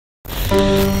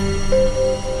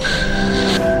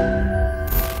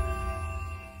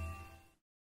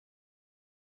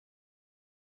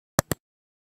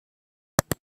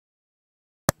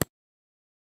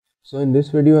So in this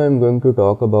video I am going to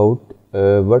talk about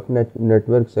what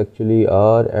networks actually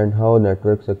are and how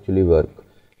networks actually work.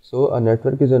 So a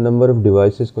network is a number of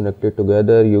devices connected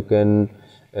together. You can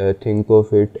think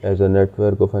of it as a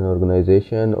network of an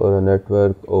organization or a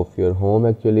network of your home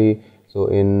actually. So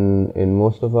in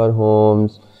most of our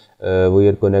homes we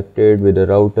are connected with a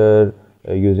router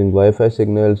using Wi-Fi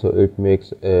signal, so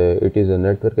it is a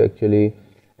network actually.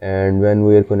 And when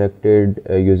we are connected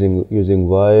using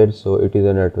wires, so it is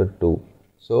a network too.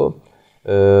 So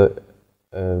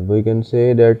we can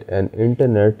say that an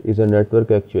internet is a network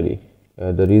actually.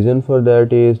 The reason for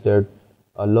that is that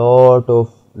a lot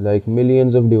of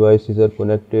millions of devices are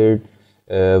connected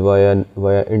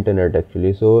via internet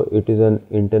actually. So it is an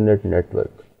internet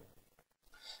network.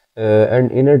 And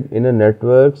in a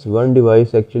networks, one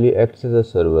device actually acts as a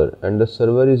server, and the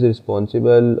server is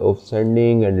responsible of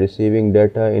sending and receiving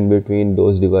data in between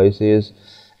those devices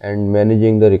and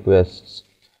managing the requests.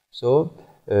 So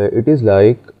it is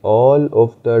like all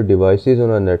of the devices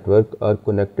on a network are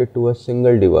connected to a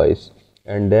single device,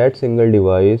 and that single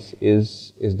device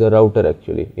is the router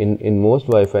actually. In most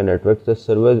Wi-Fi networks, the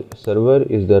server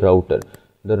is the router.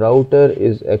 The router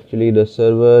is actually the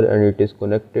server, and it is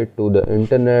connected to the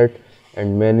internet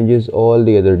and manages all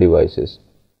the other devices.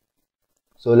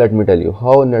 So let me tell you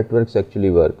how networks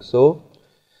actually work. So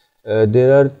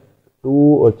there are 2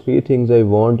 or 3 things I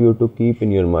want you to keep in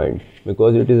your mind,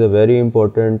 because it is a very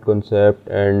important concept,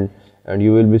 and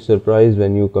you will be surprised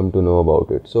when you come to know about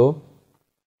it. So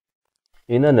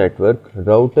in a network,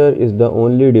 router is the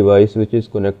only device which is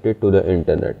connected to the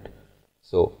internet.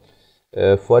 So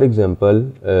for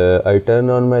example, I turn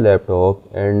on my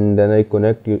laptop and then I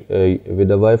connect with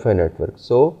the Wi-Fi network.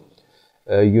 So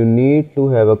you need to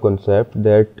have a concept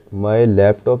that my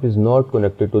laptop is not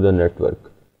connected to the network,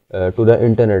 to the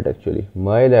internet actually.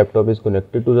 My laptop is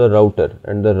connected to the router,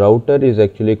 and the router is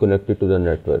actually connected to the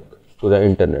network, to the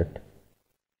internet.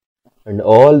 And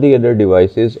all the other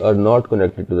devices are not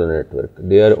connected to the network.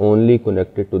 They are only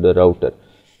connected to the router.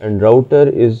 And router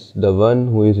is the one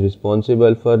who is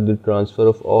responsible for the transfer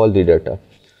of all the data.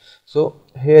 So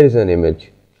here is an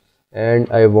image, and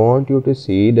I want you to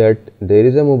see that there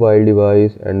is a mobile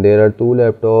device, and there are 2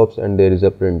 laptops, and there is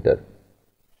a printer.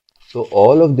 So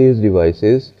all of these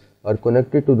devices are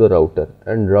connected to the router,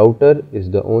 and router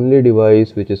is the only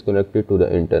device which is connected to the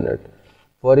internet.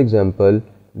 For example,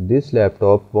 this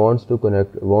laptop wants to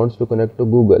connect to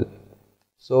Google.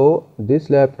 So this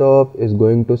laptop is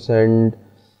going to send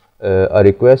a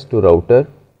request to router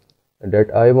that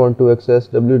I want to access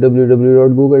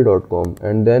www.google.com,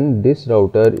 and then this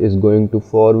router is going to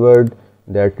forward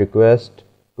that request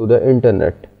to the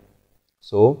internet.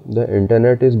 So the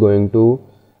internet is going to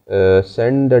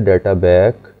send the data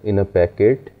back in a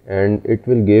packet, and it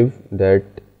will give that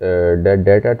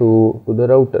data to the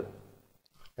router,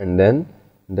 and then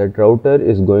that router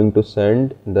is going to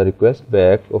send the request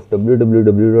back of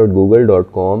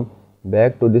www.google.com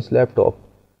back to this laptop.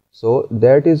 So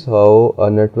that is how a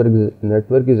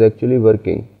network is actually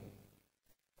working.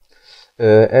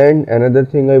 And another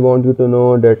thing I want you to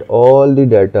know, that all the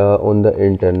data on the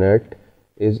internet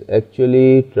is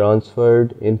actually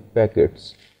transferred in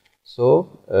packets. So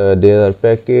there are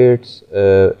packets.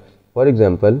 For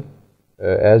example,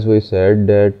 as we said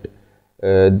that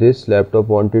this laptop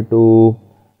wanted to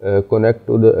connect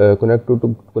to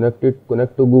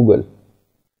Google.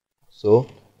 So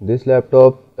this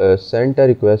laptop sent a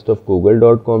request of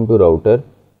google.com to router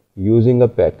using a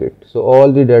packet. So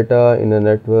all the data in a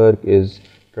network is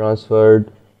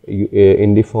transferred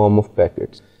in the form of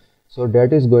packets. So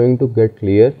that is going to get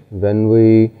clear when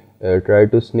we try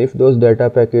to sniff those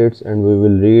data packets, and we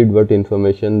will read what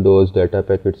information those data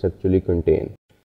packets actually contain.